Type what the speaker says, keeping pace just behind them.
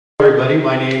Everybody,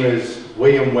 my name is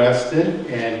Bill Weston,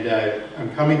 and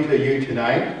I'm coming to you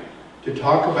tonight to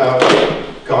talk about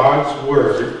God's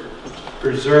Word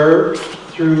preserved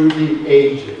through the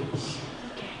ages.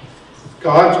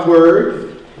 God's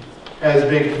Word has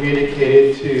been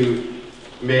communicated to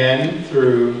men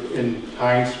in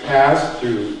times past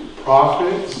through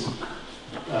prophets,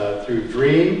 through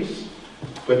dreams,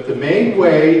 but the main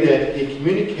way that it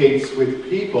communicates with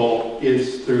people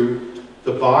is through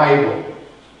the Bible.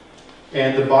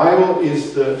 And the Bible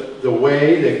is the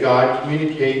way that God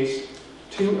communicates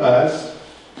to us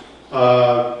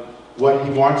what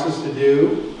He wants us to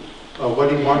do,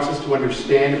 what He wants us to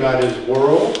understand about His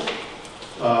world,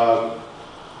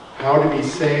 how to be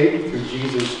saved through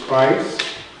Jesus Christ.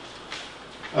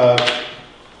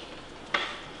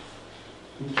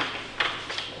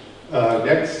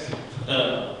 Next.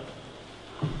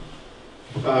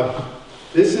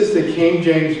 This is the King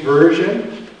James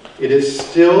Version. It is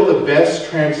still the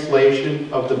best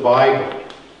translation of the Bible.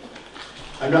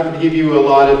 I'm not going to give you a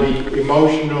lot of the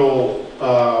emotional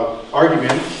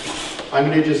arguments. I'm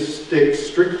going to just stick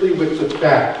strictly with the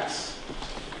facts.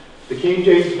 The King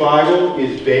James Bible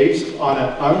is based on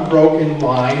an unbroken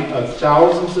line of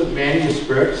thousands of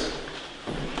manuscripts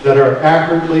that are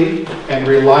accurately and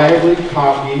reliably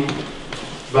copied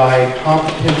by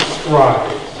competent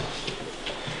scribes.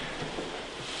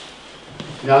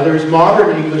 Now there's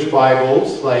modern English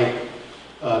Bibles like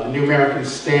the New American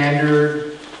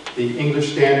Standard, the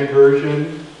English Standard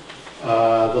Version,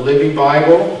 the Living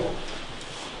Bible.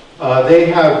 They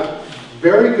have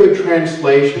very good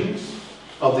translations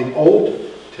of the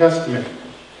Old Testament.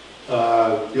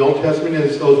 The Old Testament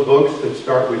is those books that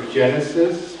start with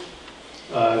Genesis,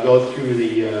 go through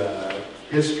the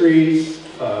histories,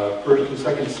 1st and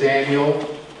 2nd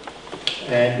Samuel,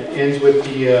 and ends with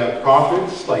the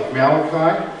prophets like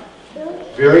Malachi.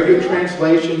 Very good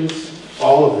translations,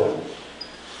 all of them.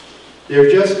 They're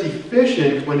just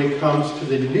deficient when it comes to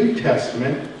the New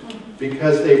Testament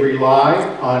because they rely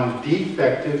on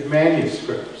defective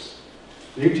manuscripts.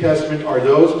 The New Testament are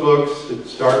those books that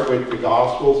start with the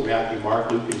Gospels, Matthew,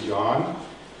 Mark, Luke, and John,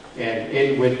 and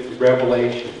end with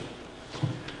Revelation.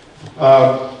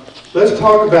 Let's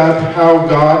talk about how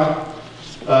God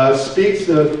speaks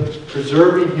of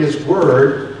preserving His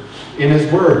Word in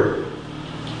His Word.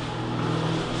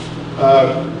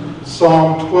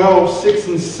 Psalm 12, 6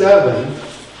 and 7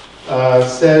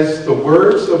 says, "The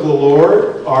words of the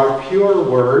Lord are pure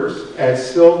words, as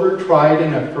silver tried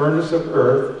in a furnace of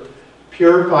earth,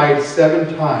 purified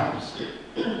 7 times.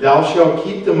 Thou shalt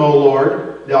keep them, O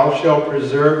Lord, thou shalt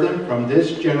preserve them from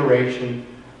this generation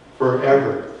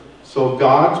forever." So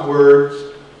God's words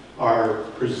are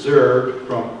preserved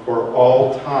for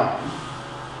all time.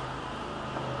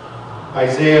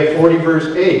 Isaiah 40 verse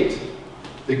 8,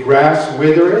 "The grass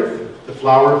withereth, the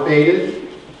flower fadeth,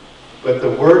 but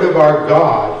the word of our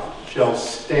God shall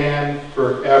stand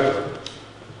forever."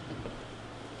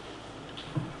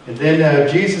 And then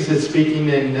Jesus is speaking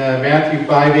in Matthew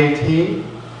 5:18,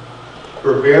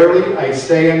 "For verily I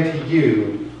say unto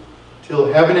you,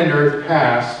 till heaven and earth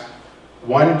pass,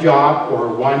 one jot or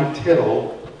one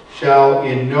tittle shall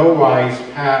in no wise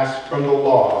pass from the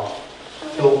law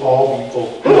till all be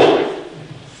fulfilled."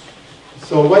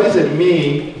 So what does it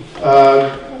mean,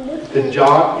 the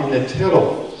jot and the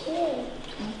tittle?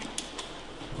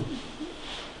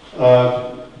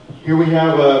 Here we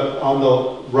have on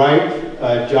the right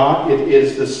jot. It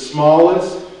is the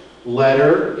smallest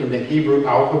letter in the Hebrew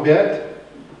alphabet.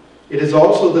 It is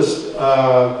also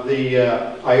the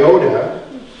iota,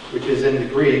 which is in the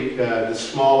Greek, the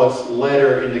smallest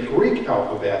letter in the Greek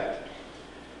alphabet.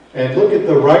 And look at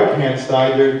the right-hand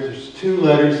side, there's 2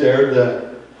 letters there,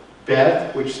 the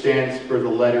Beth, which stands for the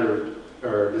letter,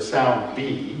 or the sound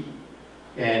B,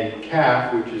 and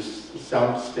Kaf, which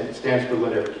stands for the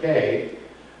letter K.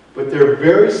 But they're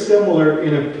very similar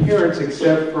in appearance,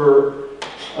 except for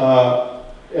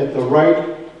at the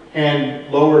right-hand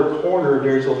lower corner,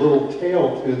 there's a little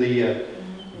tail to the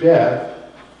Beth,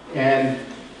 and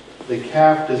the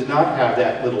Kaf does not have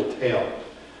that little tail.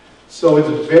 So it's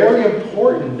very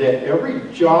important that every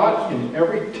jot and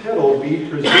every tittle be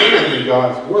preserved in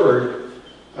God's Word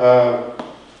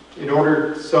in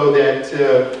order so that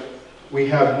we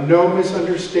have no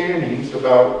misunderstandings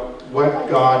about what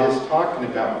God is talking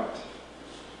about.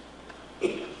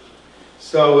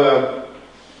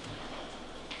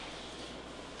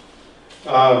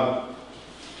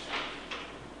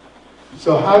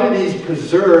 So how did He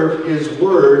preserve His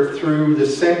Word through the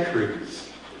centuries?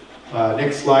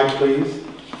 Next slide, please.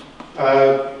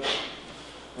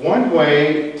 One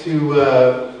way to,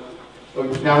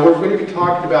 now we're going to be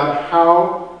talking about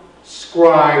how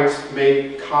scribes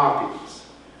make copies.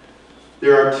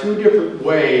 There are two different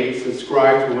ways that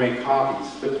scribes will make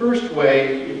copies. The first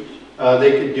way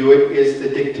they could do it is the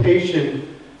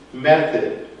dictation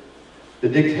method. The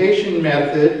dictation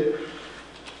method,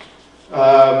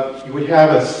 you would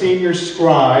have a senior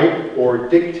scribe or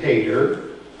dictator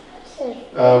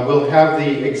will have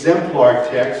the exemplar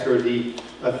text or the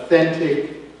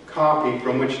authentic copy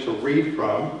from which to read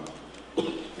from.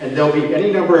 And there'll be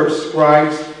any number of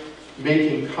scribes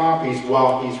making copies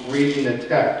while he's reading the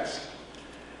text.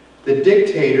 The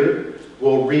dictator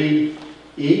will read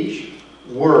each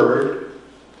word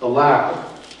aloud.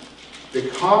 The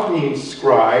copying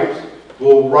scribes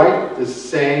will write the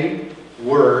same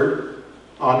word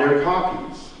on their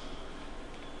copies.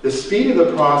 The speed of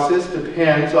the process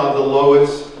depends on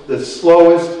the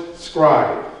slowest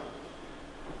scribe.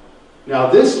 Now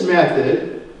this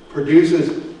method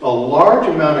produces a large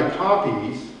amount of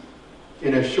copies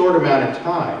in a short amount of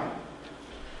time,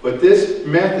 but this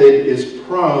method is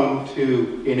prone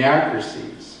to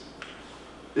inaccuracies.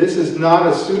 This is not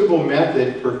a suitable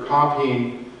method for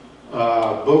copying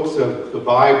books of the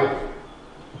Bible.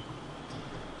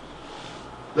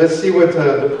 Let's see what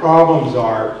the problems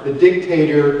are. The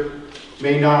dictator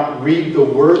may not read the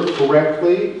word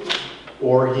correctly,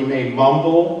 or he may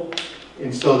mumble,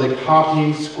 and so the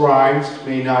copying scribes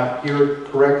may not hear it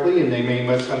correctly and they may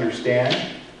misunderstand.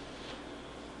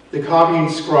 The copying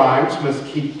scribes must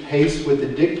keep pace with the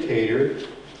dictator.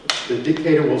 The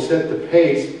dictator will set the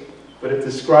pace, but if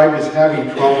the scribe is having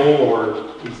trouble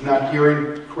or he's not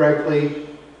hearing correctly,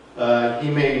 he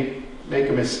may make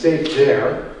a mistake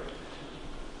there.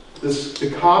 The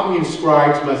copying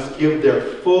scribes must give their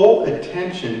full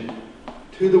attention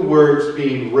to the words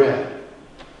being read.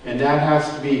 And that has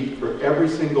to be for every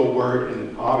single word,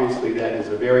 and obviously that is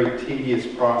a very tedious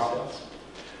process.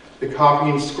 The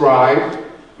copying scribe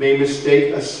may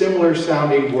mistake a similar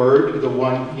sounding word to the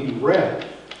one he read.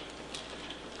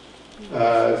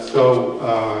 The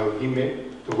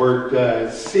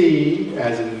word sea,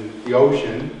 as in the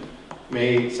ocean,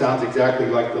 sounds exactly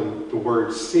like the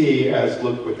word see as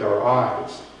look with our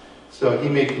eyes. So he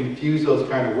may confuse those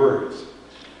kind of words.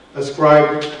 If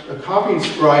a copying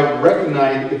scribe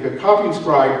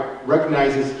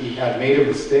recognizes he had made a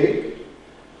mistake,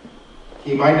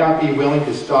 he might not be willing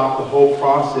to stop the whole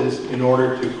process in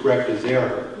order to correct his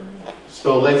error.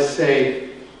 So let's say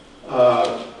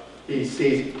he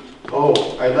sees,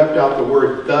 oh, I left out the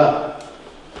word the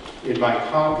in my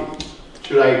copy.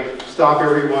 Should I stop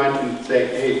everyone and say,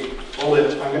 hey, hold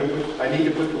it, I need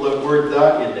to put the word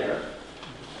the in there?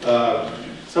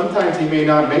 Sometimes he may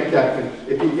not make that.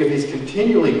 If he's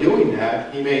continually doing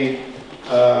that, he may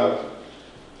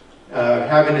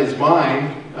have in his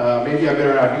mind, maybe I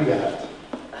better not do that.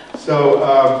 So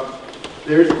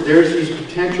there's these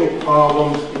potential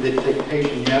problems in the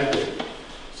dictation method.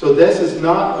 So this is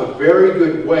not a very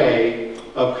good way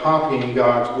of copying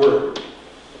God's Word.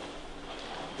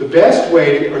 The best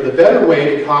way, or the better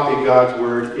way to copy God's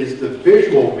Word is the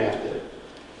visual method.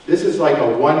 This is like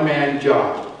a one-man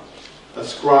job. A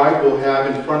scribe will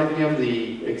have in front of him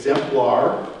the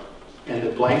exemplar and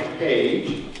the blank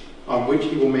page on which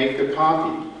he will make the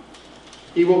copy.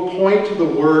 He will point to the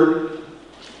word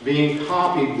being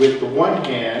copied with the one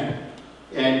hand,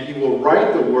 and he will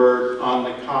write the word on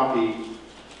the copy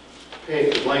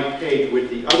page, the blank page, with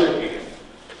the other hand.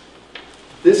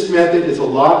 This method is a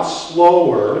lot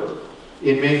slower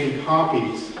in making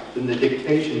copies than the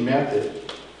dictation method.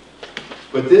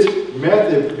 But this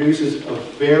method produces a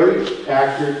very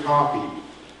accurate copy.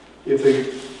 If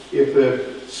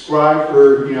the scribe,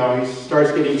 he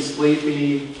starts getting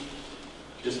sleepy,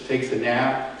 just takes a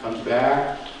nap, comes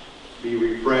back, be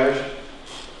refreshed,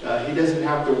 he doesn't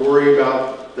have to worry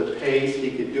about the pace.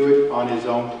 He could do it on his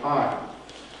own time.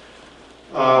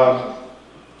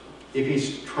 If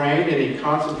he's trained and he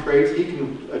concentrates, he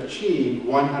can achieve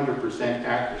 100%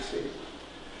 accuracy.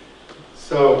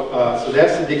 So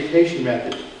that's the dictation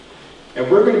method. And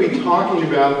we're going to be talking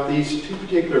about these two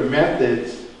particular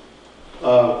methods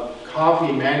of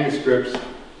copying manuscripts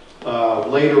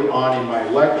later on in my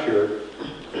lecture,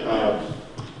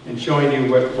 and showing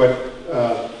you what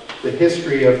the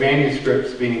history of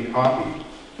manuscripts being copied.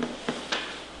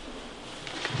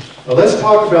 Now let's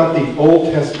talk about the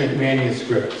Old Testament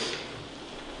manuscripts.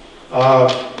 All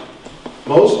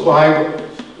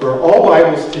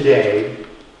Bibles today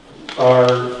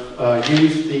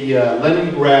use the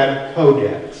Leningrad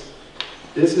Codex.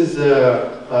 This is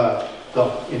the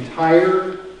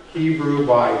entire Hebrew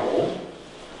Bible.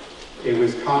 It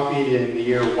was copied in the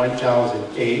year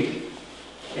 1008,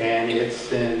 and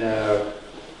it's in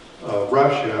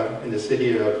Russia, in the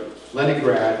city of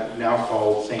Leningrad, now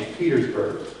called St.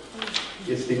 Petersburg.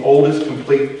 It's the oldest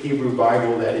complete Hebrew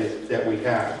Bible that we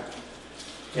have.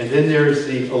 And then there's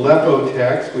the Aleppo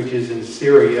text, which is in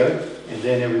Syria, and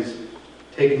then it was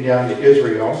taken down to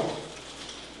Israel.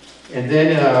 And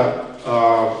then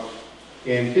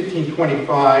in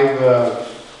 1525, a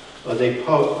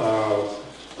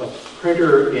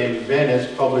printer in Venice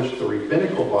published the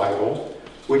Rabbinical Bible,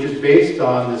 which is based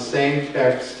on the same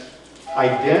text,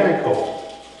 identical,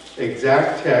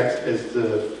 exact text as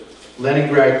the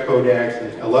Leningrad Codex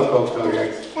and Aleppo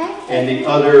Codex and the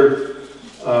other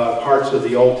parts of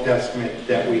the Old Testament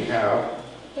that we have.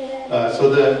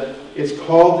 It's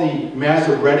called the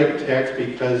Masoretic text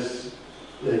because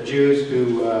the Jews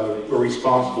who were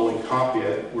responsible in copying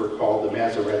it were called the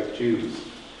Masoretic Jews.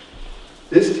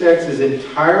 This text is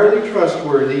entirely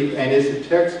trustworthy and is the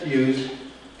text used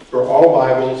for all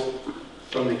Bibles,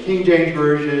 from the King James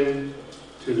Version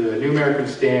to the New American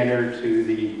Standard to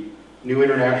the New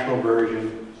International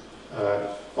Version,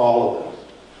 all of them.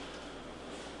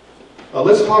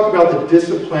 Let's talk about the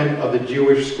discipline of the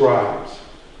Jewish scribes.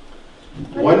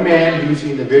 One man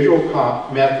using the visual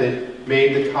method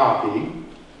made the copy.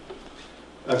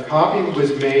 A copy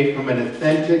was made from an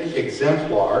authentic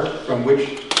exemplar from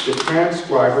which the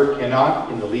transcriber cannot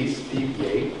in the least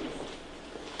deviate.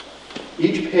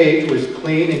 Each page was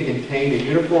clean and contained a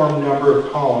uniform number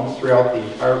of columns throughout the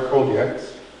entire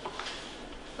codex.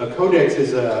 A codex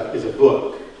is a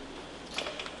book,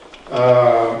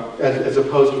 as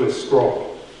opposed to a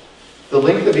scroll. The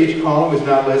length of each column was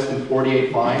not less than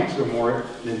 48 lines or more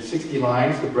than 60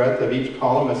 lines. The breadth of each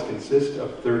column must consist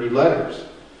of 30 letters.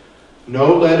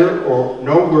 No letter or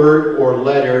no word or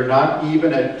letter, not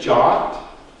even a jot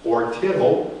or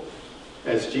tittle,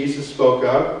 as Jesus spoke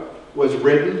of, was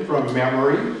written from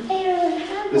memory.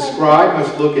 The scribe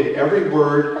must look at every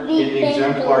word in the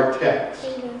exemplar text.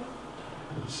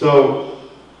 So,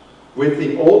 with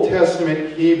the Old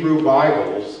Testament Hebrew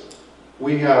Bibles,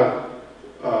 we have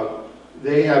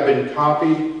they have been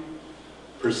copied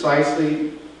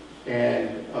precisely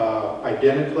and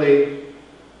identically,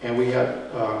 and we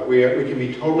can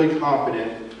be totally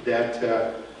confident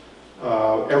that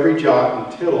every jot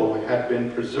and tittle had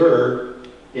been preserved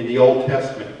in the Old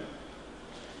Testament.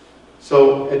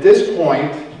 So at this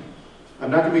point,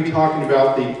 I'm not going to be talking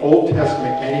about the Old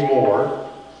Testament anymore.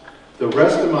 The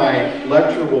rest of my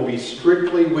lecture will be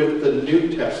strictly with the New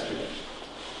Testament.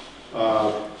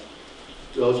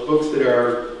 Those books that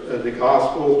are the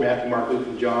Gospels, Matthew, Mark, Luke,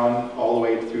 and John, all the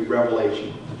way through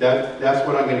Revelation. That's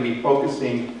what I'm going to be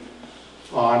focusing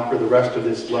on for the rest of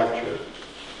this lecture.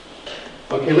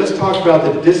 Okay, let's talk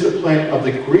about the discipline of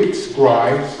the Greek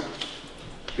scribes,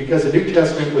 because the New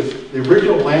Testament was, the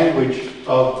original language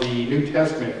of the New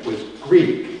Testament was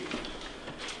Greek.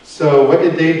 So what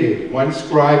did they do? One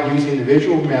scribe, using the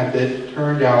visual method,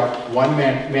 turned out one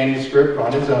manuscript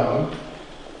on his own.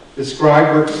 The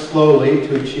scribe worked slowly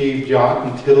to achieve jot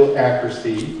and tittle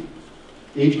accuracy.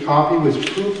 Each copy was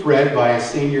proofread by a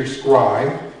senior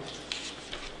scribe.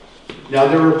 Now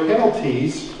there were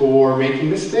penalties for making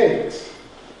mistakes.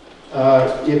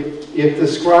 If the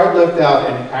scribe left out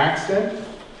an accent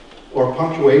or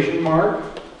punctuation mark,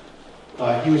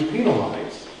 he was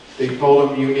penalized. They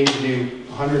told him you need to do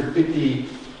 150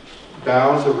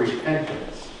 vows of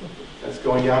repentance. That's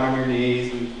going down on your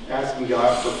knees and asking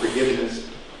God for forgiveness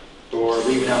for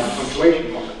leaving out a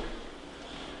punctuation mark.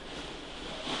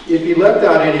 If he left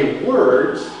out any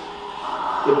words,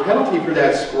 the penalty for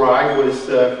that scribe was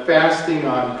fasting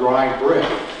on dry bread.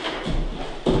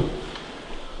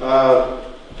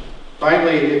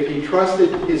 Finally, if he trusted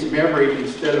his memory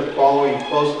instead of following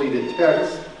closely the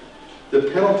text, the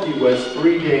penalty was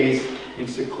 3 days in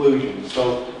seclusion.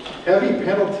 So heavy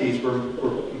penalties were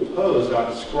imposed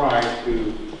on scribes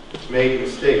who made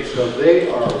mistakes. So they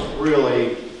are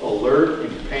really alert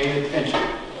and paying attention.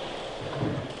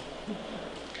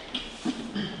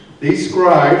 These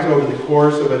scribes, over the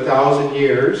course of 1,000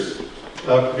 years,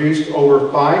 produced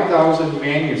over 5,000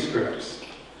 manuscripts.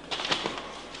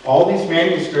 All these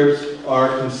manuscripts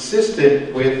are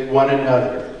consistent with one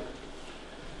another.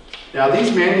 Now,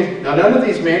 none of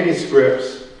these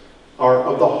manuscripts are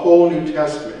of the whole New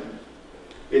Testament.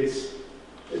 It's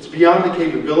beyond the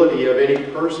capability of any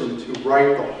person to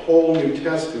write the whole New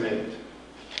Testament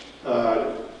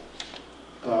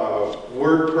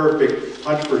word perfect,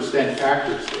 100%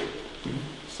 accuracy.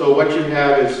 So what you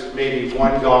have is maybe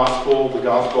one gospel, the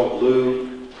Gospel of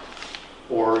Luke,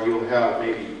 or you'll have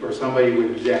maybe, or somebody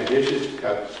who's ambitious,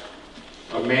 have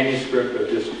a manuscript of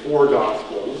just 4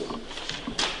 gospels,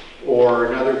 or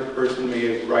another person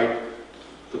may write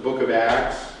the book of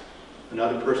Acts,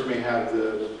 another person may have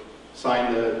the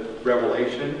sign the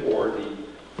Revelation or the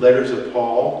letters of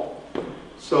Paul.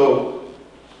 So,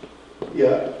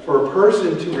 yeah, for a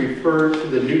person to refer to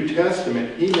the New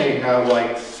Testament, he may have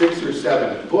like 6 or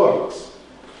 7 books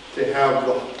to have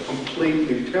the complete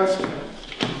New Testament.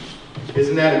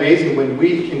 Isn't that amazing when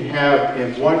we can have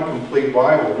in one complete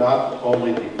Bible not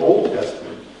only the Old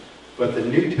Testament, but the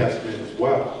New Testament as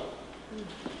well?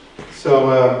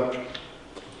 So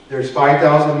there's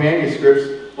 5,000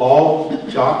 manuscripts, all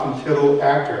jot and tittle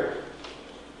accurate.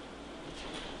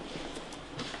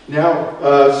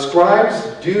 Now, scribes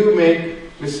do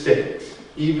make mistakes,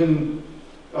 even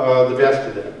the best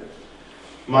of them.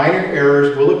 Minor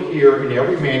errors will appear in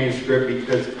every manuscript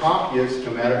because copyists,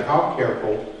 no matter how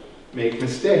careful, make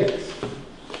mistakes.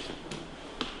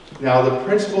 Now, the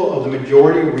principle of the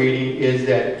majority reading is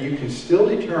that you can still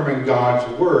determine God's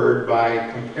Word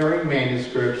by comparing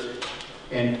manuscripts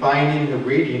and finding the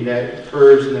reading that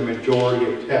occurs in the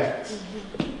majority of texts.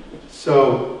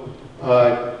 So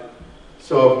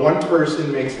if one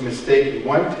person makes a mistake in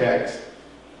one text,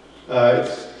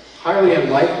 it's highly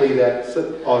unlikely that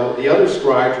the other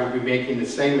scribes will be making the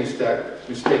same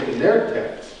mistake in their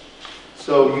text.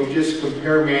 So you just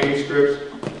compare manuscripts,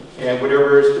 and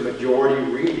whatever is the majority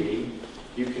reading,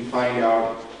 you can find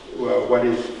out what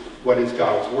is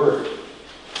God's Word.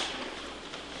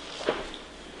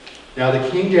 Now, the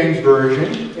King James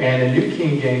Version and the New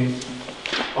King James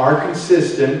are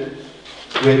consistent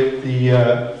with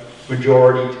the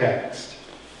majority text.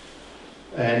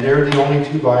 And they're the only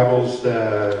 2 Bibles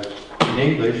in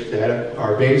English that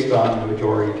are based on the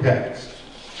majority text.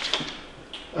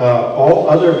 All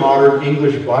other modern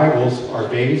English Bibles are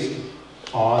based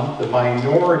on the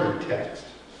minority text.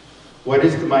 What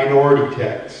is the minority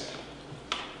text?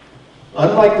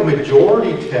 Unlike the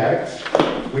majority text,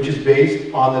 which is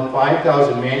based on the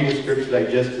 5,000 manuscripts that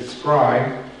I just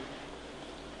described,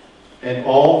 and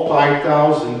all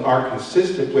 5,000 are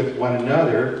consistent with one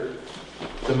another,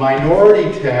 the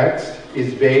minority text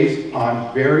is based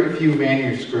on very few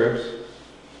manuscripts,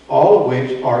 all of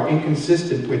which are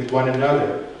inconsistent with one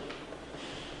another.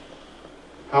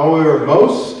 However,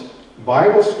 most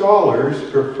Bible scholars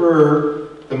prefer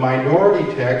the minority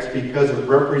text because it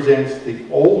represents the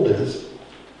oldest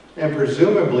and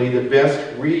presumably the best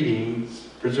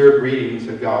preserved readings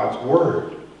of God's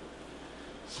Word.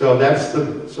 So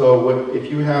if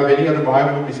you have any other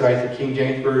Bible besides the King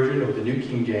James Version or the New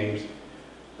King James,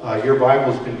 your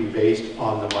Bible is going to be based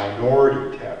on the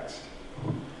minority text.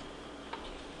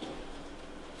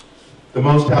 The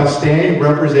most outstanding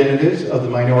representatives of the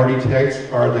minority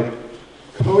text are the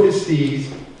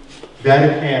Codices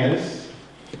Vaticanus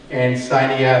and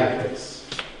Sinaiticus.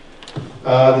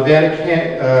 A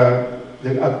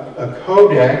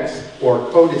codex, or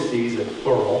codices in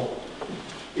plural,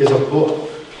 is a book,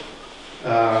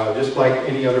 just like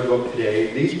any other book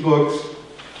today. These books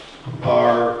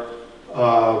are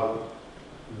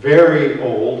very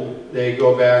old. They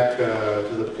go back to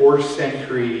the 4th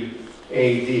century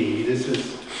A.D. This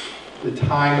is the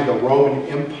time of the Roman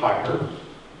Empire.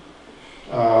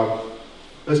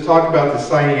 Let's talk about the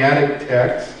Sinaitic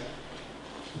text.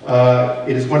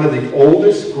 It is one of the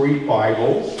oldest Greek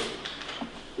Bibles.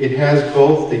 It has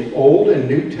both the Old and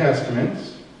New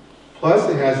Testaments, plus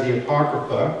it has the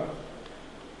Apocrypha.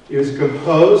 It was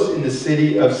composed in the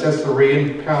city of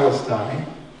Caesarea, Palestine.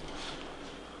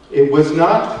 It was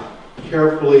not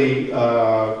carefully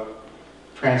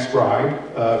transcribed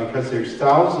because there's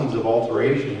thousands of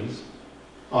alterations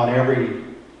on every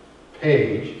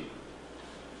page.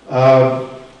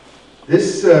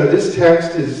 This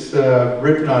text is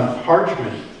written on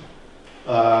parchment.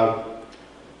 I'll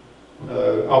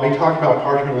be talking about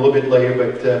parchment a little bit later,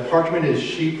 but parchment is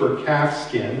sheep or calf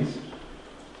skins,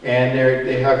 and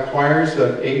they have quires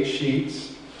of 8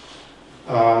 sheets.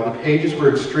 The pages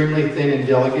were extremely thin and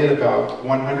delicate, about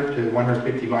 100 to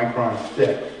 150 microns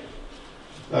thick.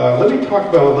 Let me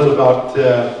talk a little about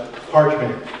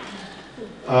parchment.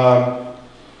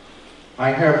 I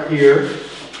have here,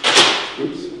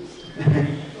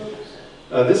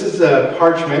 this is a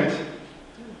parchment.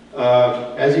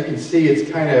 As you can see, it's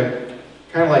kind of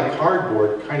like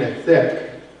cardboard, kind of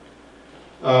thick.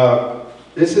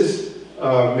 This is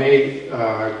made.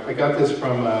 I got this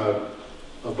from a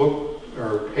book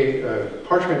or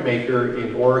parchment maker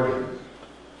in Oregon,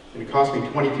 and it cost me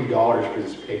 $22 for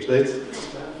this page. So it's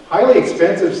highly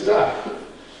expensive stuff,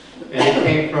 and it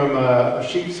came from a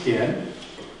sheepskin,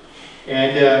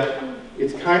 and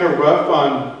it's kind of rough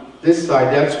on this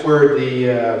side. That's where the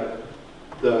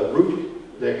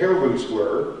hair roots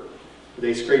were.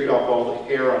 They scraped off all the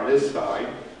hair on this side,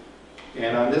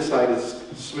 and on this side is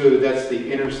smooth. That's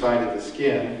the inner side of the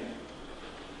skin.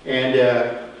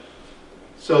 And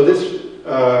so this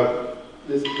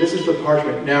is the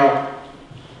parchment. Now,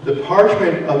 the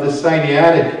parchment of the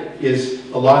Sinaitic is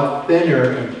a lot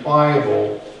thinner and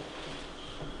pliable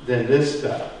than this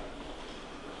stuff.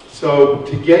 So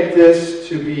to get this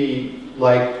to be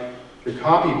like the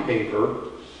copy paper,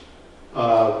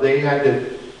 they had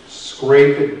to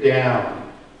scrape it down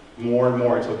more and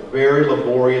more. It's a very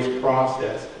laborious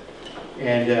process.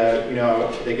 And you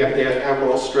know, they have it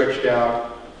all stretched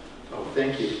out. Oh,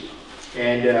 thank you.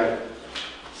 And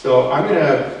so I'm going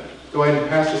to go ahead and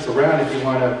pass this around if you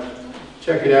want to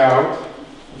check it out.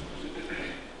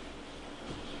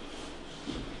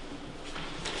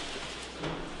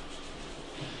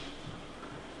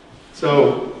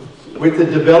 So with the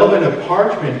development of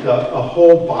parchment, a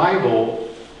whole Bible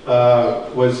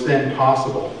was then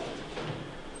possible.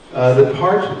 The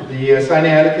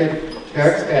Sinaitic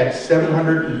text had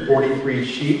 743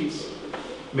 sheets,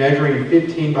 measuring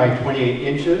 15 by 28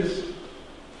 inches.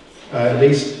 At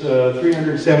least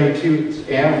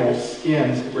 372 animal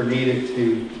skins were needed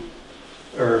to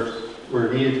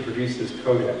produce this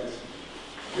codex.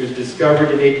 It was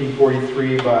discovered in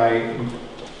 1843 by a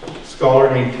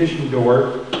scholar named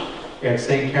Tischendorf at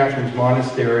St. Catherine's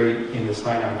Monastery in the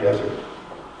Sinai Desert.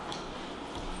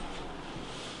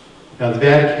 Now the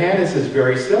Vaticanus is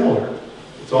very similar.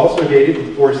 It's also dated to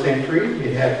the 4th century.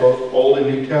 It had both Old and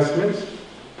New Testaments,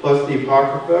 plus the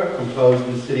Apocrypha composed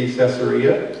in the city of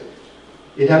Caesarea.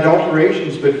 It had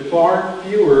alterations, but far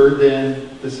fewer than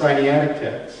the Sinaitic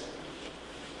text.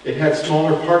 It had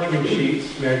smaller parchment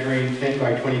sheets measuring 10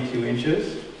 by 22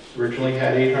 inches. Originally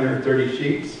had 830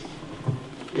 sheets.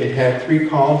 It had 3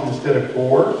 columns instead of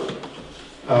 4.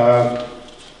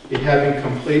 It had been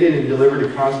completed and delivered to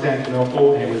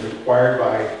Constantinople, and it was acquired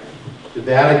by the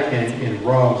Vatican in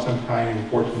Rome sometime in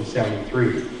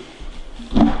 1473.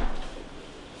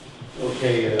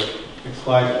 Okay, next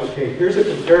slide. Okay, here's a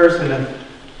comparison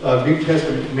of New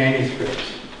Testament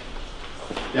manuscripts.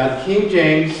 Now, the King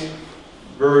James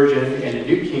Version and the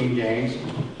New King James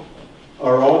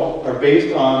are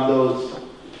based on those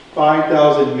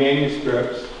 5,000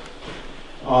 manuscripts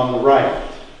on the right.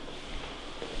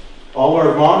 All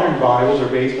our modern Bibles are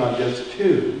based on just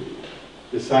 2,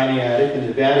 the Sinaitic and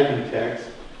the Vatican text.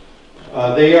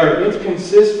 They are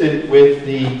inconsistent with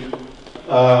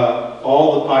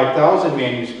all the 5,000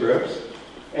 manuscripts,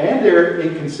 and they're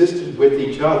inconsistent with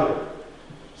each other.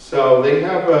 So they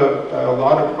have a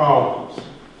lot of problems.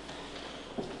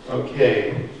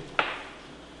 Okay.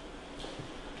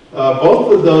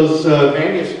 Both of those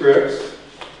manuscripts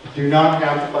do not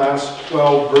have the last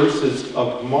 12 verses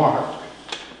of Mark.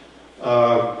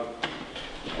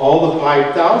 All the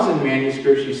 5,000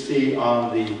 manuscripts you see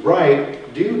on the right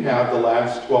do have the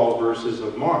last 12 verses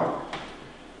of Mark.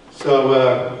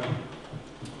 So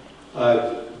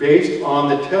based on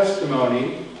the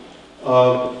testimony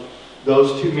of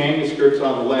those 2 manuscripts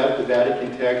on the left, the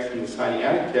Vatican text and the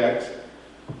Sinaitic text,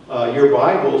 your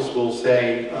Bibles will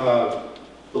say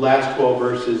the last 12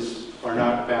 verses are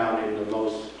not found in the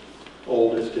most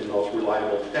oldest and most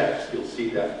reliable text. You'll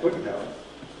see that footnote.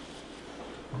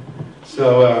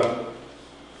 So,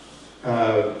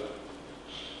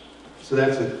 so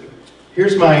that's it.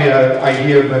 Here's my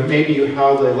idea of maybe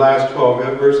how the last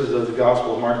 12 verses of the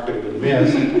Gospel of Mark could have been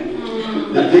missed.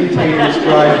 The dictator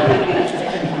scribe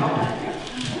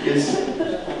is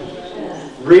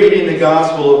reading the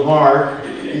Gospel of Mark.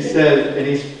 He says, and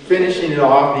he's finishing it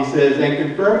off. He says, "And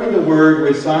confirming the word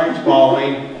with signs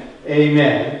following,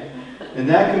 Amen." And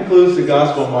that concludes the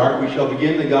Gospel of Mark. We shall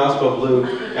begin the Gospel of Luke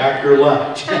after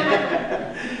lunch.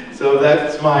 So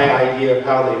that's my idea of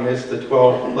how they missed the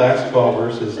last 12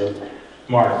 verses of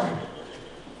Mark.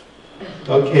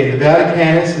 Okay, the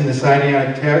Vaticanus and the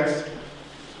Sinaitic text,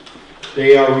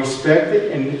 they are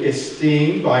respected and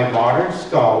esteemed by modern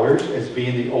scholars as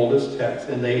being the oldest text,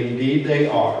 and indeed they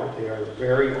are. They are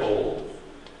very old.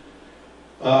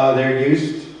 They're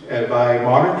used by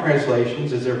modern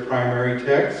translations as their primary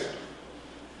text.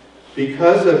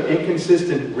 Because of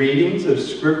inconsistent readings of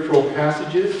scriptural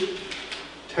passages,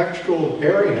 textual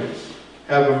variants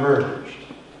have emerged.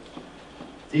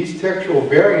 These textual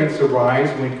variants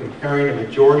arise when comparing a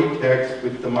majority text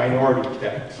with the minority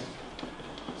text.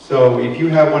 So if you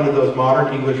have one of those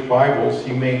modern English Bibles,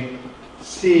 you may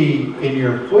see in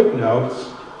your footnotes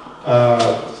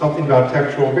something about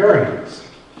textual variants.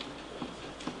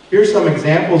 Here's some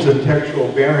examples of textual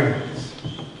variants.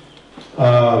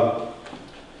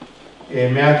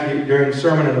 In Matthew, during the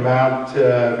Sermon on the Mount,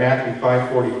 Matthew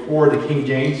 5:44, the King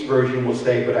James Version will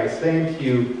say, "But I say unto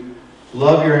you,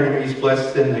 love your enemies,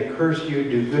 bless them that curse you,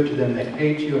 do good to them that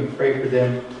hate you, and pray for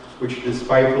them which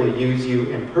despitefully use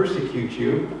you and persecute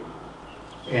you.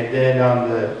 And then on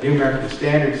the New American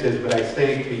Standard says, but I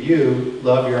say to you,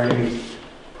 love your enemies,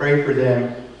 pray for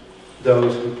them,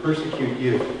 those who persecute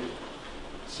you.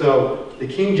 So the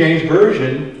King James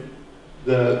Version,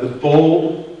 the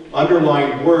bold,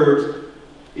 underlined words,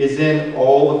 is in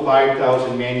all the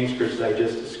 5,000 manuscripts that I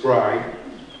just described.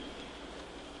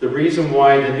 The reason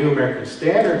why the New American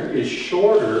Standard is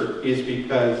shorter is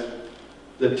because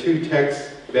the two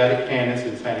texts, Vaticanus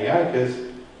and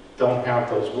Sinaiticus, don't have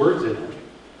those words in them.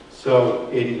 So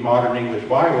in modern English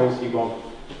Bibles, you won't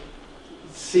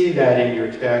see that in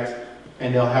your text,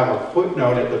 and they'll have a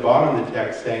footnote at the bottom of the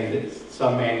text saying that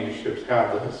some manuscripts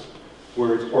have those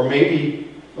words, or maybe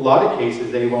a lot of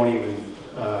cases they won't even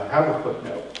have a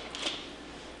footnote.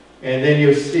 And then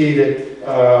you'll see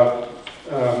that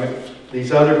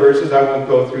these other verses, I won't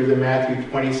go through them, Matthew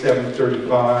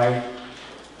 27:35,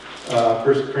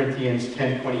 1 Corinthians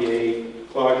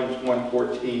 10:28, Colossians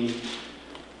 1:14.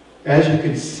 As you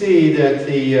can see that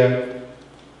the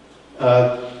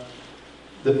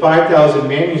 5,000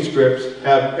 manuscripts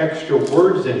have extra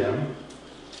words in them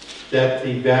that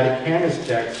the Vaticanus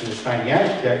text and the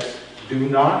Sinaitic text do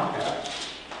not have.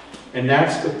 And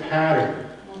that's the pattern.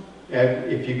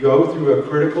 If you go through a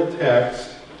critical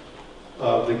text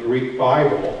of the Greek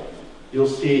Bible, you'll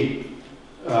see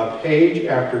page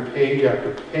after page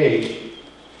after page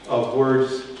of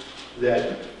words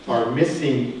that are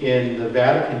missing in the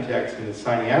Vatican text and the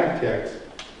Sinaitic text,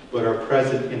 but are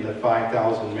present in the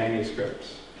 5,000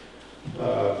 manuscripts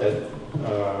that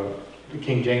the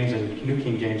King James and New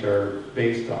King James are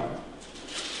based on.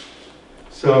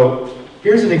 So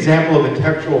here's an example of a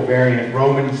textual variant,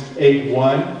 Romans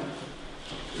 8:1.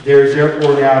 There is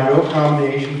therefore now no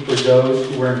condemnation for those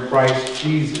who are in Christ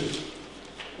Jesus.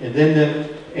 And then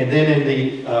in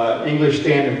the English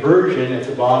Standard Version, at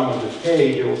the bottom of the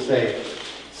page, it will say,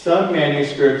 some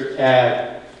manuscripts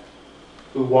add,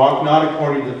 who walk not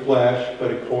according to the flesh,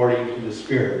 but according to the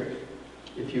Spirit.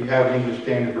 If you have an English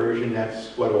Standard Version,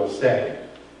 that's what it will say.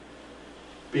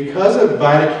 Because of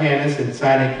Vaticanus and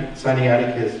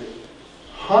Sinaiticus,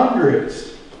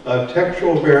 hundreds of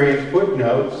textual variant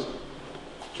footnotes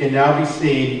can now be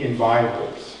seen in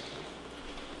Bibles.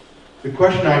 The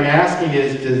question I'm asking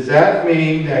is, does that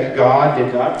mean that God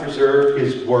did not preserve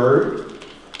His Word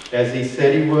as He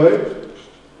said He would?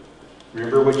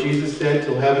 Remember what Jesus said,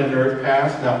 till heaven and earth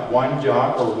pass, not one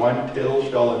jot or one tittle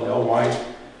shall in no wise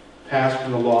pass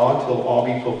from the law till all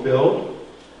be fulfilled.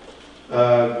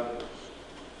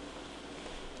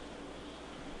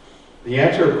 The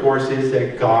answer, of course, is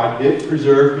that God did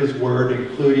preserve His Word,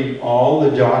 including all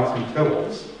the jots and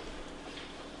tittles.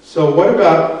 So what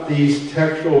about these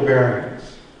textual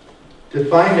variants? To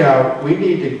find out, we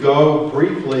need to go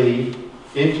briefly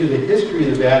into the history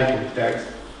of the Vatican text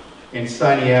and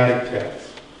Sinaitic text.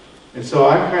 And so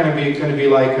I'm kind of going to be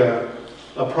like a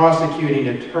prosecuting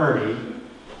attorney,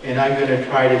 and I'm going to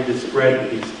try to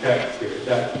discredit these texts here.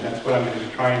 That's what I'm going to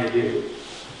be trying to do.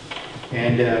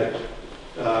 And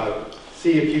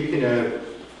see if you can,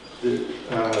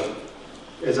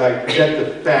 as I present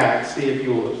the facts, see if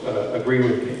you will agree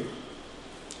with me.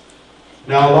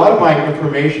 Now, a lot of my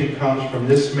information comes from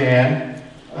this man.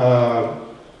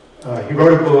 He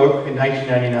wrote a book in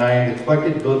 1999, The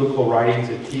Collected Biblical Writings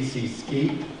of T.C.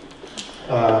 Skeet.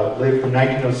 Lived from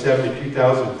 1907 to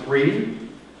 2003.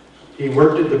 He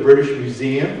worked at the British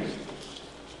Museum.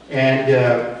 And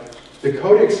the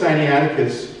Codex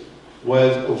Sinaiticus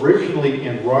was originally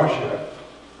in Russia.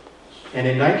 And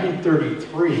in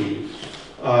 1933,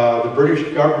 the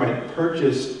British government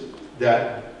purchased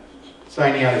that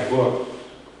Sinaitic book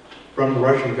from the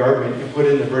Russian government and put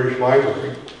it in the British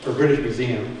Library, or British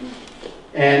Museum.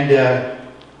 And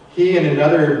he and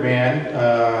another man,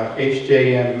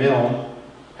 H.J.M. Milne,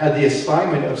 had the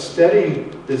assignment of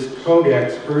studying this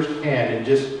codex firsthand and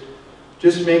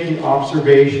just making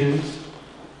observations.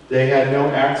 They had no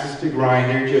access to grind.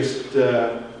 They're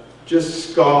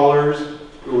just scholars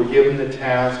who were given the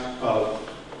task of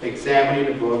examining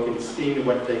the book and seeing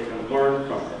what they can learn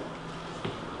from it.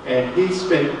 And he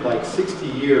spent like 60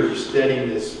 years studying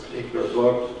this particular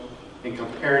book and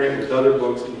comparing it with other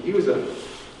books. And he was a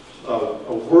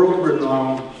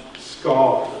world-renowned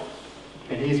scholar.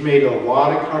 And he's made a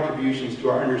lot of contributions to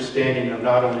our understanding of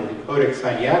not only the Codex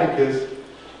Sinaiticus,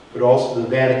 but also the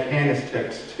Vaticanus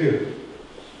text too.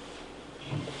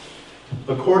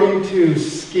 According to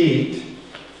Skeet,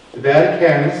 the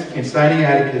Vaticanus and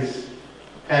Sinaiticus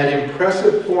had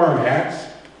impressive formats,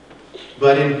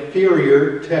 but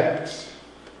inferior texts.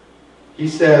 He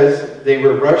says they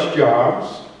were rush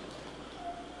jobs.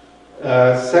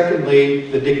 Secondly,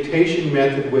 the dictation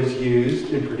method was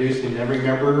used in producing them.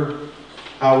 Remember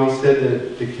how we said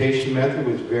the dictation method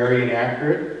was very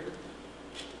inaccurate?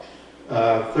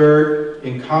 Third,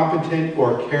 incompetent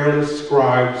or careless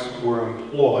scribes were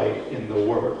employed in the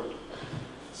work.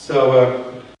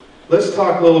 So let's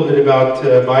talk a little bit about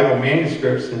Bible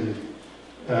manuscripts and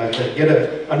to get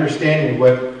an understanding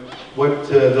of what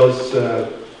those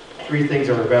three things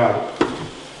are about.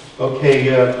 Okay,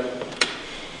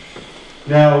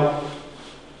 now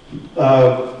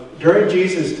during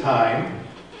Jesus' time,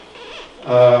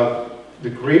 the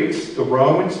Greeks, the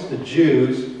Romans, the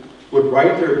Jews would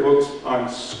write their books on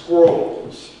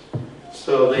scrolls.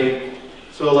 So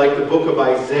like the book of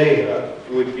Isaiah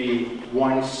would be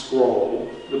one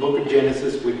scroll. The book of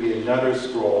Genesis would be another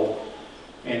scroll.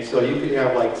 And so you could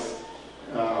have like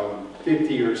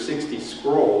 50 or 60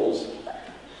 scrolls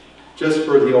just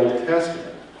for the Old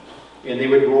Testament. And they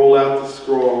would roll out the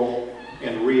scroll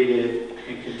and read it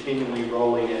and continually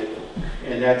rolling it.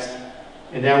 And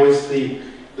that was the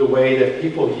way that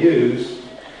people used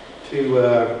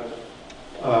to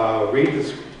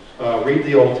read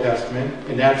the Old Testament,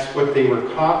 and that's what they were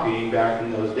copying back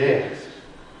in those days.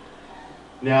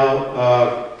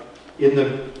 Now,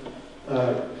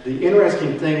 the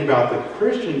interesting thing about the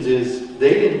Christians is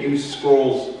they didn't use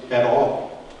scrolls at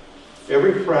all.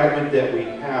 Every fragment that we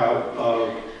have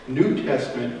of New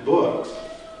Testament books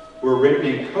were written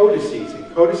in codices,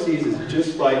 and codices is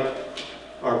just like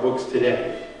our books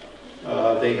today.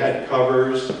 They had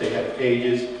covers, they had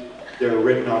pages, they were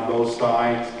written on both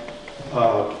sides.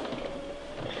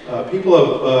 People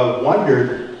have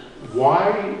wondered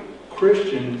why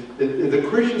Christians, the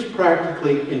Christians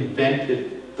practically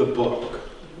invented the book.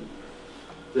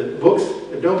 The books,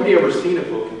 nobody ever seen a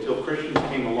book until Christians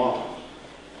came along.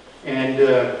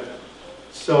 And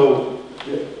so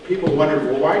people wondered,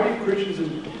 well, why did Christians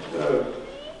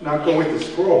not go with the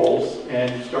scrolls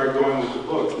and start going with the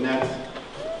books? And that's,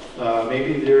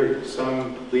 maybe there's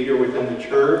some leader within the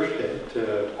church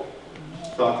that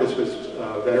thought this was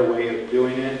a better way of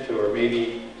doing it, or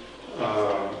maybe,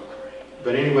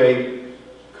 but anyway,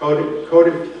 coded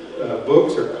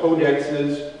books or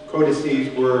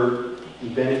codices were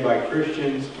invented by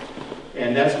Christians,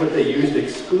 and that's what they used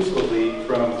exclusively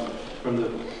from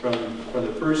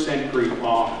the first century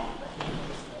on.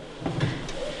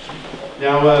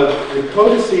 Now, the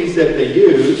codices that they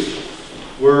used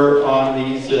were on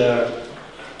these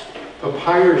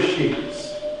papyrus sheets.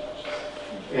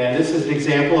 And this is an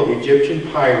example of Egyptian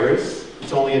papyrus.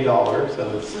 It's only $1,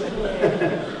 so it's...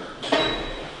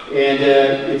 and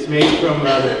it's made from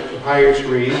the papyrus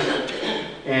reed,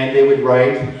 and they would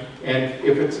write, and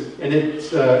it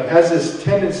has this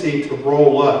tendency to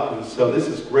roll up, and so this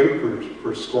is great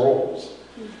for scrolls.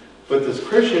 But the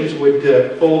Christians would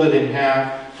fold it in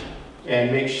half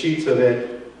and make sheets of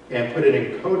it and put it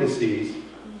in codices.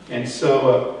 And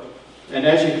so, and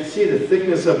as you can see, the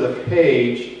thickness of the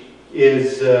page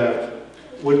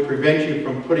would prevent you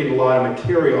from putting a lot of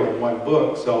material in one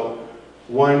book. So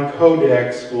one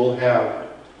codex will have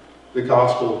the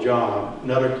Gospel of John.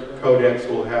 Another codex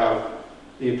will have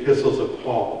the epistles of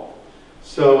Paul.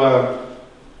 So,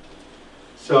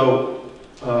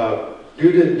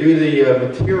 due to the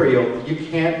material, you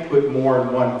can't put more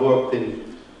in one book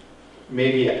than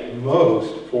maybe at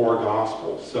most 4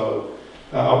 Gospels. So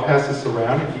I'll pass this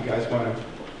around if you guys want to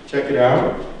check it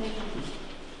out.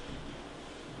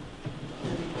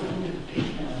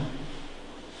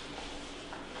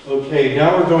 Okay,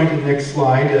 now we're going to the next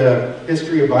slide,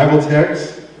 History of Bible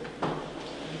Texts.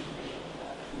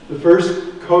 The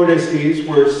first codices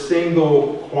were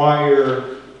single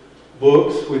quire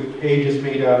books with pages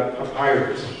made out of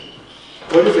papyrus.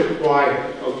 What is a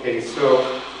quire? Okay,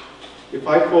 so if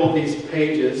I fold these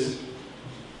pages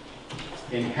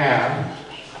in half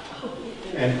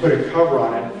and put a cover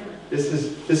on it, this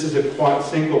is a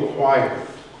single quire.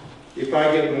 If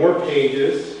I get more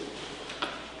pages,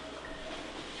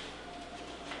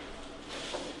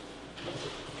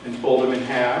 and fold them in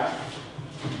half,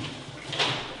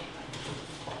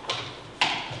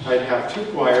 I'd have 2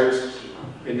 quires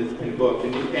in the book.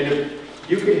 And if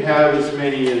you could have as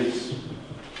many as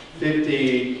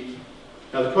 50,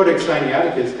 now the Codex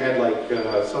Sinaiticus had like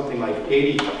something like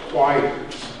 80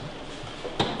 quires.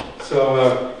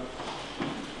 So,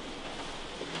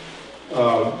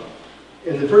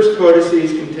 and the first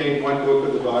codices contained 1 book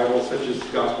of the Bible, such as the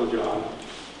Gospel of John.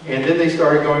 And then they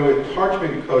started going with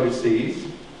parchment codices.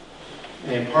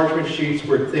 And parchment sheets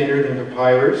were thinner than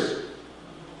papyrus.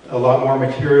 A lot more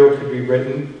material could be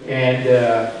written. And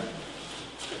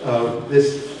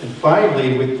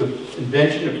finally, with the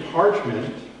invention of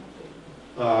parchment,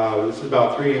 this is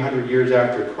about 300 years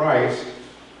after Christ,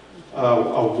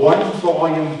 a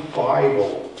one-volume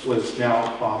Bible was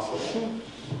now possible.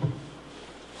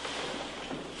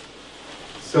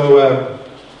 So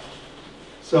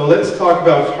let's talk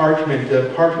about parchment.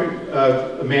 Parchment,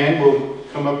 a man will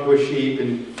come up to a sheep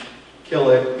and kill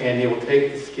it, and he will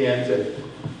take the skins,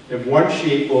 and one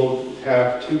sheep will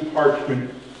have 2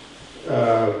 parchment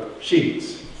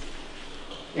sheets.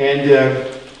 And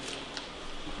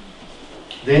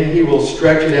then he will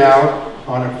stretch it out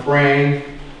on a frame,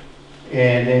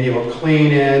 and then he will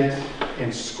clean it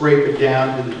and scrape it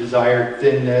down to the desired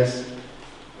thinness,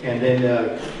 and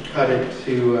then cut it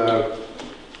to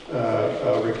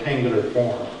a rectangular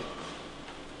form.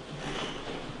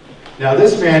 Now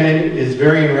this man is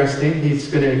very interesting. He's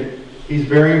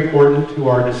very important to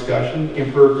our discussion,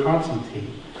 Emperor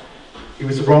Constantine. He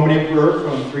was a Roman emperor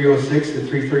from 306 to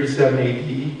 337 AD.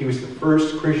 He was the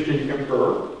first Christian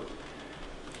emperor.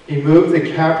 He moved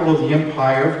the capital of the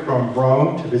empire from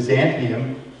Rome to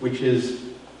Byzantium, which is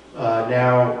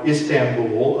now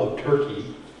Istanbul of Turkey,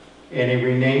 and he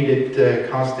renamed it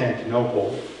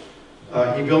Constantinople.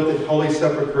 He built the Holy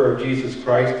Sepulchre of Jesus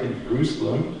Christ in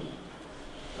Jerusalem,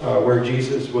 where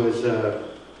Jesus was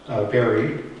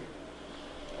buried.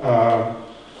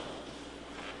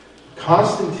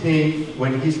 Constantine,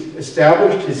 when he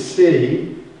established his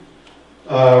city,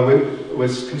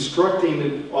 was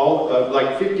constructing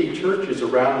like 50 churches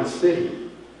around the city.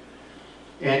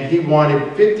 And he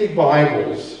wanted 50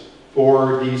 Bibles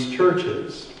for these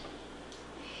churches.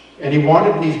 And he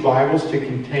wanted these Bibles to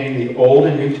contain the Old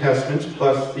and New Testaments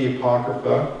plus the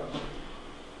Apocrypha.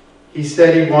 He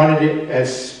said he wanted it as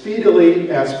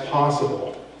speedily as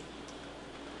possible.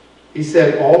 He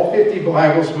said all 50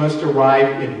 Bibles must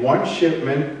arrive in one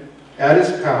shipment at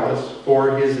his palace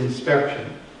for his inspection.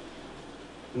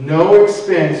 No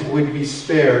expense would be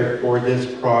spared for this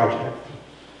project.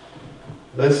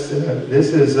 And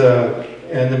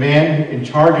the man in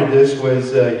charge of this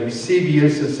was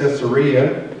Eusebius of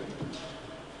Caesarea.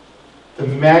 The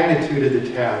magnitude of the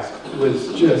task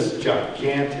was just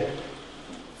gigantic.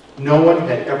 No one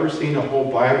had ever seen a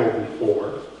whole Bible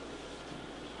before.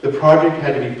 The project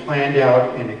had to be planned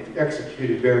out and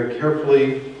executed very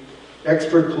carefully.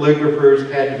 Expert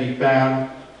calligraphers had to be found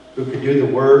who could do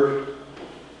the work.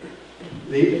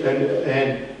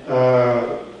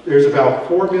 There's about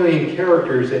 4 million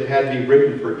characters that had to be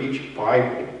written for each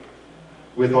Bible,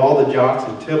 with all the jots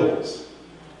and tittles,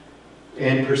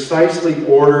 and precisely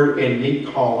ordered in neat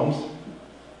columns.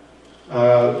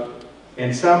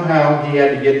 And somehow he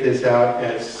had to get this out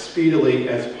as speedily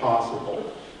as possible.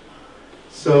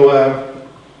 So,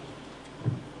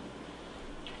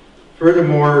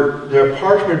 furthermore, the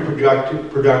parchment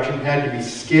production had to be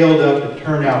scaled up to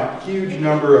turn out a huge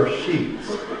number of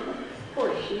sheets.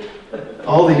 Poor sheep.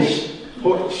 All these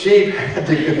sheep had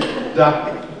to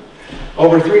die.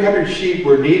 Over 300 sheep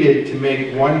were needed to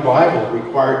make one Bible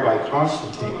required by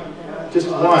Constantine. Just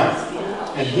one.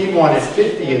 And he wanted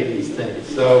 50 of these things.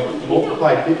 So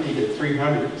multiply 50 to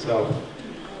 300. So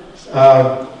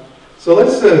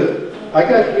let's, I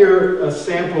got here a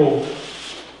sample.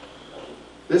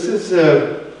 This is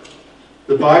the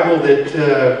Bible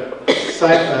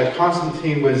that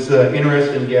Constantine was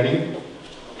interested in getting.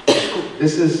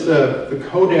 This is the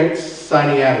Codex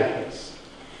Sinaiticus.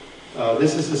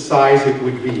 This is the size it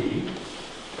would be.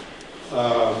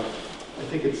 I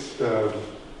think it's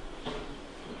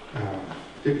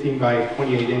 15 by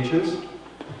 28 inches.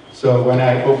 So when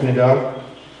I open it up,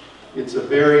 this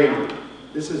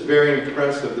is very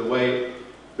impressive, the way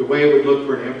it would look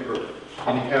for an emperor.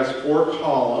 And it has 4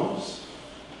 columns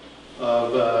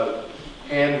of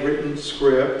handwritten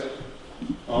script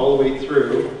all the way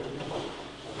through,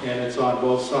 and it's on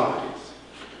both sides.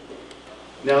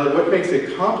 Now, what makes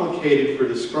it complicated for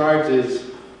the scribes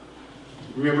is,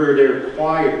 remember, they're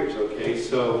quires, okay?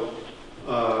 So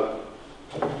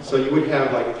you would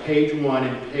have like page 1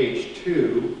 and page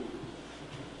 2,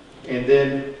 and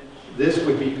then this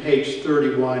would be page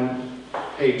 31,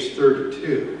 page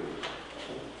 32.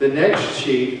 The next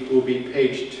sheet will be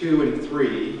page 2 and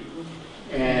 3,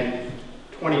 and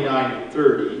 29 and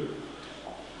 30.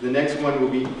 The next one will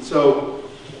be, so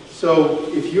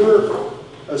if you're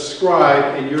a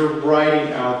scribe and you're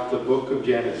writing out the book of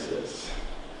Genesis,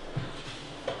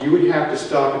 you would have to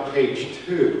stop at page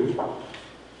 2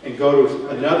 and go to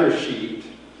another sheet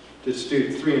to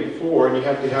do 3 and 4, and you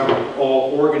have to have it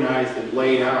all organized and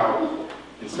laid out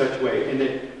in such a way.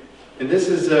 And this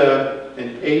is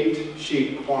an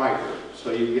 8-sheet quire,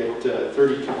 so you get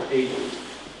 32 pages.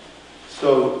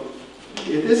 So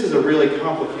this is a really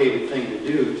complicated thing to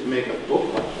do, to make a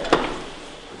book like that.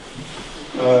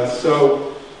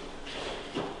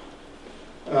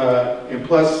 And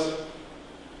plus,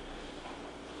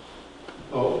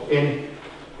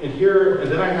 and here,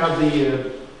 and then I have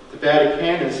the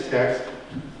Vaticanus text,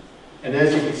 and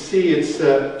as you can see, it's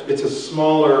a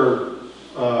smaller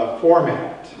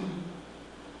format.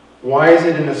 Why is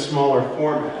it in a smaller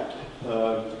format?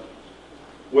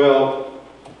 Well,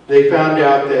 they found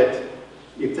out that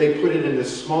if they put it in the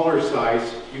smaller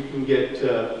size, you can get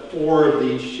 4 of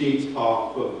these sheets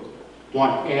off of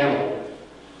one panel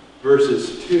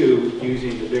versus 2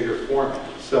 using the bigger format.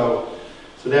 So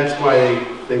that's why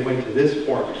they went to this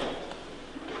format.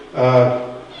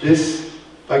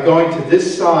 By going to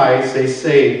this size, they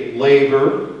save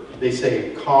labor, they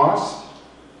save cost,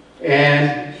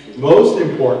 and most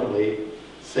importantly,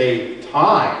 save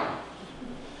time.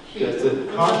 Because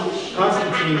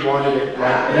Constantine wanted it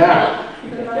right now.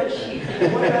 What about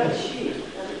the sheep?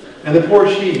 And the poor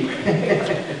sheep.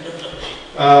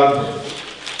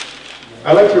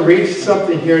 I'd like to read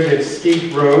something here that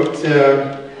Steve wrote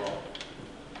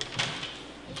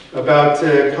about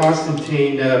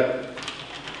Constantine.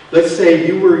 Let's say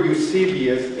you were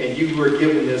Eusebius and you were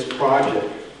given this project.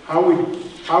 How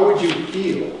would you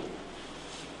feel?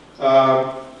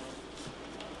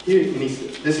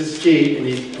 This is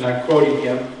Steve, and I'm quoting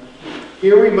him.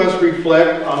 Here we must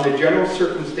reflect on the general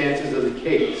circumstances of the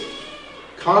case.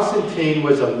 Constantine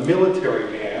was a military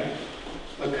man,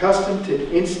 accustomed to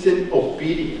instant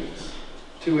obedience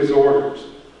to his orders.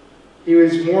 He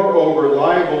was moreover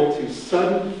liable to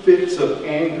sudden fits of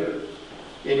anger,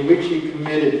 in which he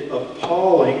committed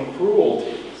appalling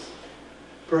cruelties.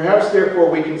 Perhaps, therefore,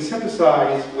 we can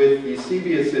sympathize with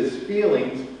Eusebius's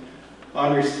feelings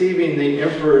on receiving the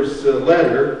emperor's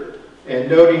letter and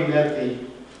noting that the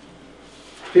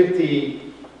 50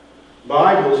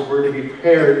 Bibles were to be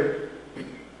prepared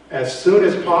as soon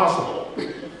as possible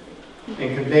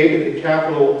and conveyed to the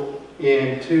capital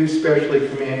in 2 specially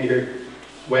commanded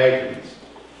wagons.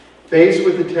 Faced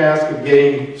with the task of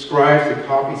getting scribes to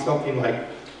copy something like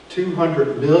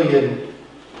 200 million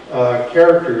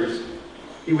characters,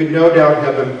 he would no doubt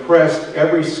have impressed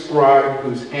every scribe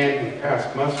whose hand could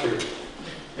pass muster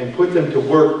and put them to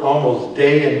work almost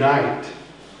day and night.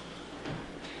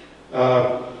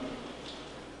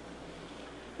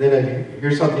 Then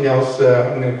here's something else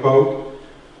I'm going to quote.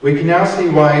 We can now see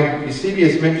why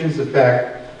Eusebius mentions the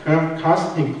fact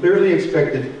Constantine clearly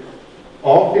expected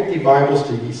all 50 Bibles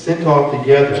to be sent off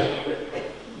together.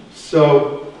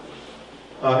 So,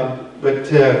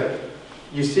 but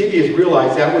Eusebius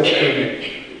realized that was going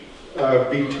to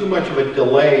be too much of a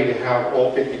delay to have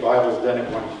all 50 Bibles done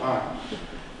at one time.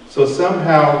 So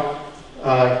somehow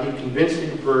he convinced the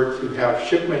emperor to have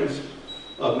shipments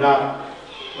of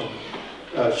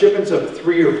shipments of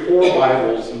 3 or 4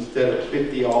 Bibles instead of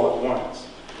 50 all at once,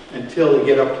 until they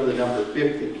get up to the number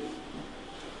 50.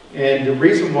 And the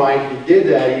reason why he did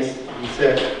that, he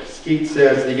said, Skeet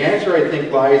says, the answer I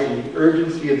think lies in the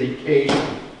urgency of the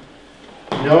occasion.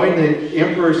 Knowing the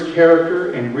emperor's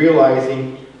character and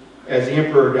realizing, as the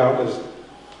emperor doubtless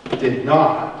did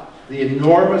not, the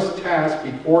enormous task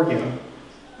before him,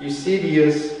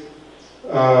 Eusebius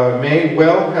may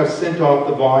well have sent off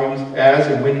the volumes as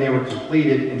and when they were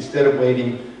completed instead of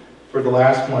waiting for the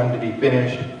last one to be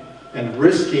finished and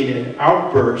risking an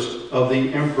outburst of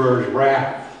the emperor's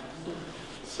wrath.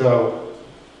 So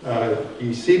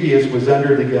Eusebius was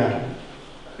under the gun.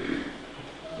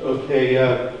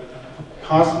 Okay,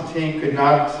 Constantine could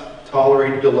not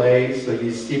tolerate delays, so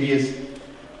Eusebius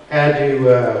had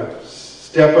to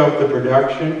step up the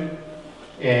production,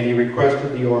 and he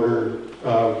requested the order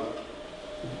of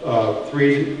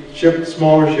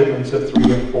smaller shipments of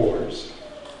 3 and 4s.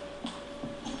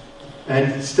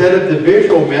 And instead of the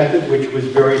visual method, which was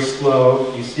very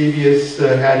slow, Eusebius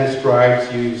had his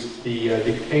scribes use the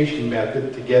dictation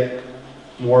method to get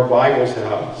more Bibles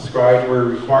out. Scribes were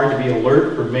required to be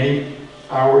alert for many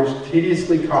hours,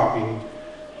 tediously copying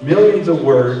millions of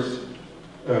words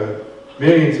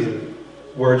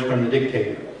from the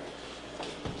dictator.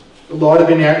 A lot of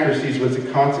inaccuracies was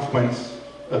a consequence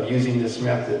of using this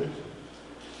method.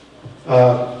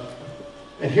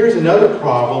 And here's another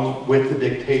problem with the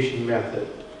dictation method.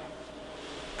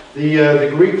 The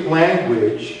Greek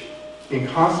language in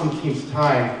Constantine's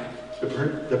time,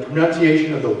 the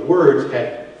pronunciation of the words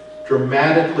had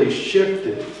dramatically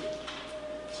shifted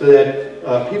so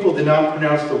that people did not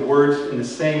pronounce the words in the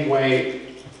same way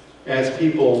as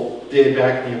people did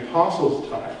back in the Apostles'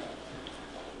 time.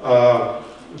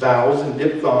 Vowels and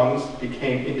diphthongs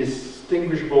became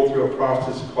indistinguishable through a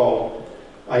process called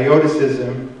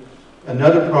ioticism.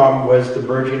 Another problem was the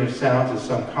merging of sounds of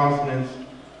some consonants.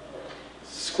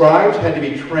 scribes had to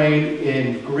be trained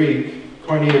in Greek,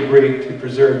 Koine Greek, to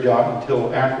preserve jot and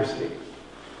tittle accuracy.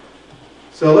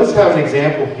 So let's have an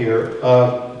example here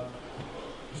of,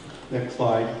 next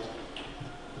slide.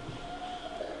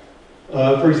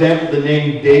 For example, the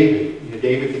name David. You know,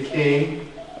 David the king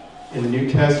in the New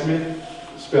Testament,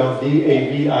 spelled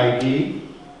D-A-V-I-D.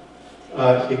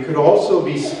 It could also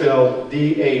be spelled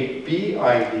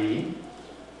D-A-B-I-D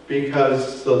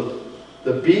because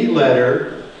the B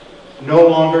letter no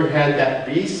longer had that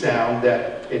B sound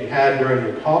that it had during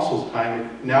the Apostles' time.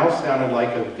 It now sounded like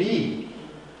a V.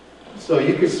 So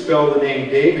you could spell the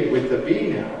name David with the B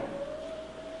now.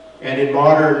 And in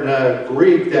modern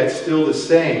Greek, that's still the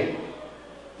same.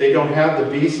 They don't have the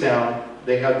B sound,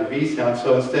 they have the V sound.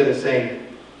 So instead of saying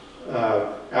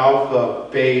alpha,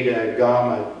 beta,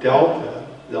 gamma, delta,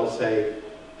 they'll say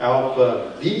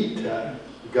alpha, beta,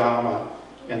 gamma,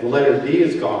 and the letter D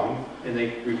is gone, and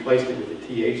they replaced it with the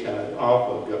TH sound,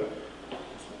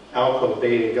 alpha,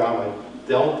 beta, gamma,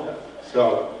 delta.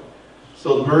 So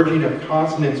the merging of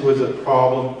consonants was a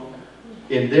problem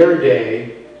in their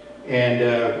day, and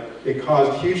it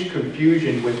caused huge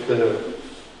confusion with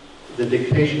the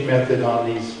dictation method on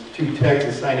these two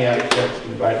texts, the Sinaitic text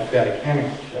and the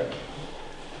Vaticanic text.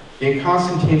 In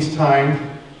Constantine's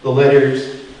time, the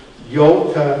letters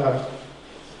Iota,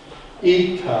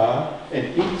 Eta,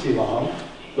 and Epsilon,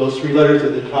 those three letters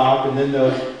at the top, and then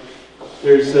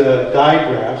there's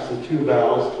digraphs, the two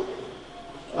vowels.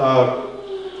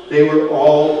 They were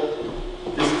all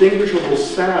distinguishable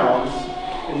sounds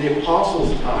in the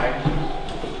Apostles' time,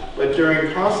 but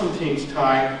during Constantine's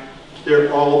time,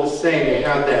 they're all the same. They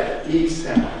have that E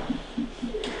sound.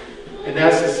 And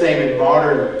that's the same in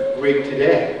modern Greek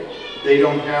today. They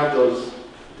don't have those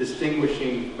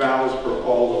distinguishing vowels for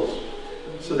all those.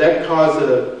 So that caused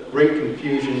a great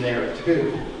confusion there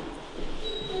too.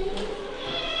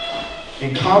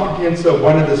 Incompetence of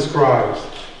one of the scribes.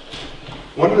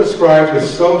 One of the scribes was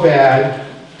so bad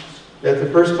that the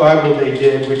first Bible they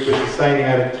did, which was the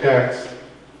Sinaitic text,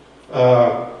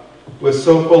 was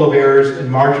so full of errors and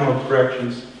marginal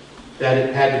corrections that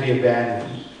it had to be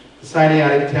abandoned. The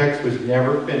Sinaitic text was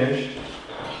never finished,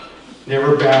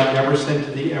 never bound, never sent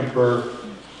to the emperor,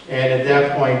 and at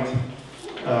that point,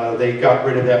 they got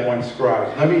rid of that one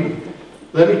scribe.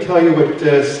 Let me tell you what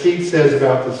Skeet says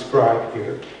about the scribe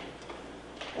here.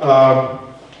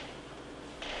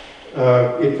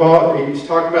 He's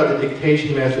talking about the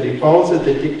dictation method. He follows that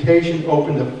the dictation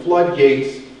opened the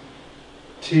floodgates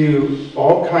to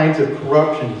all kinds of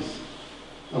corruptions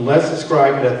unless the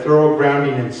scribe had a thorough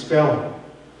grounding in spelling.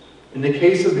 In the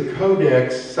case of the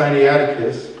Codex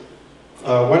Sinaiticus,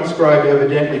 one scribe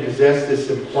evidently possessed this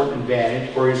important advantage,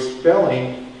 for his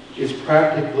spelling is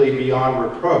practically beyond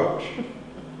reproach.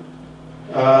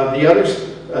 Another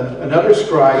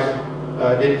scribe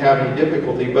didn't have any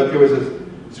difficulty, but there was a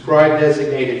scribe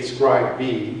designated Scribe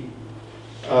B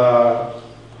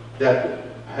that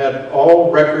had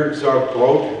all records are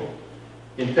broken.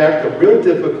 In fact, the real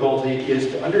difficulty is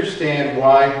to understand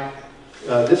why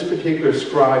this particular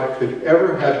scribe could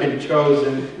ever have been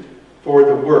chosen for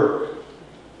the work.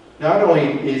 Not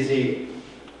only is he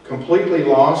completely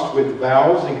lost with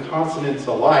vowels and consonants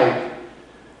alike,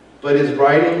 but his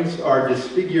writings are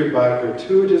disfigured by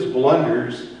gratuitous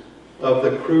blunders of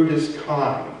the crudest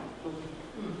kind.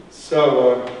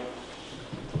 So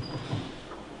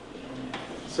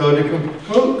to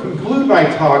conclude my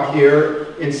talk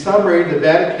here, in summary, the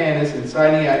Vaticanus and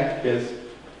Sinaiticus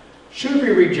should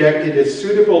be rejected as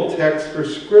suitable texts for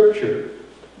Scripture.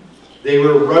 They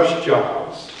were rush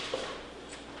jobs.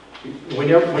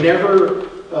 Whenever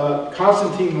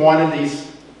Constantine wanted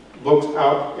these books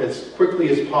out as quickly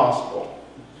as possible,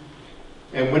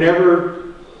 and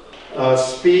whenever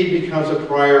speed becomes a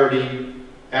priority,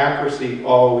 accuracy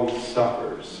always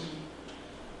suffers.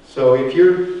 So if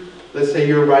let's say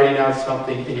you're writing out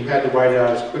something and you had to write it out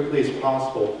as quickly as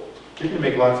possible, you're going to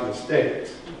make lots of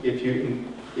mistakes. If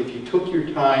you took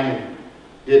your time and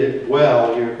did it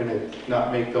well, you're going to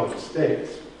not make those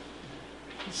mistakes.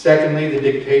 Secondly, the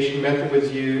dictation method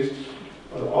was used.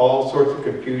 All sorts of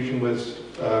confusion was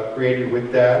created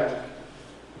with that.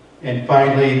 And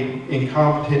finally,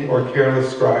 incompetent or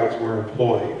careless scribes were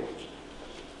employed.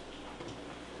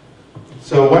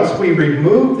 So once we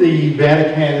remove the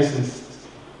Vaticanus and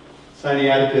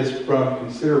Sinaiticus from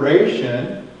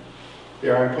consideration,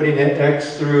 there I'm putting an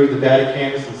X through the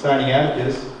Vaticanus and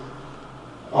Sinaiticus,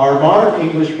 our modern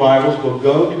English Bibles will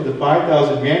go to the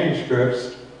 5,000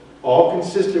 manuscripts, all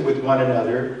consistent with one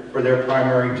another, for their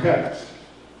primary text.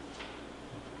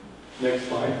 Next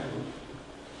slide.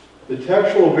 The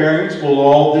textual variants will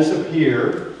all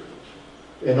disappear,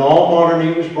 And all modern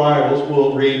English Bibles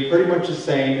will read pretty much the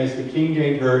same as the King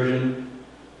James Version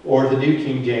or the New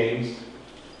King James,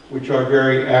 which are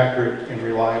very accurate and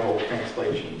reliable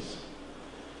translations.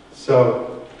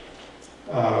 So,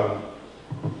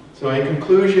 in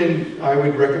conclusion, I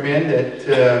would recommend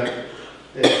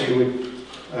that you would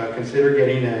consider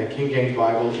getting a King James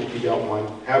Bible if you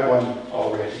don't have one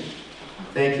already.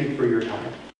 Thank you for your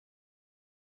time.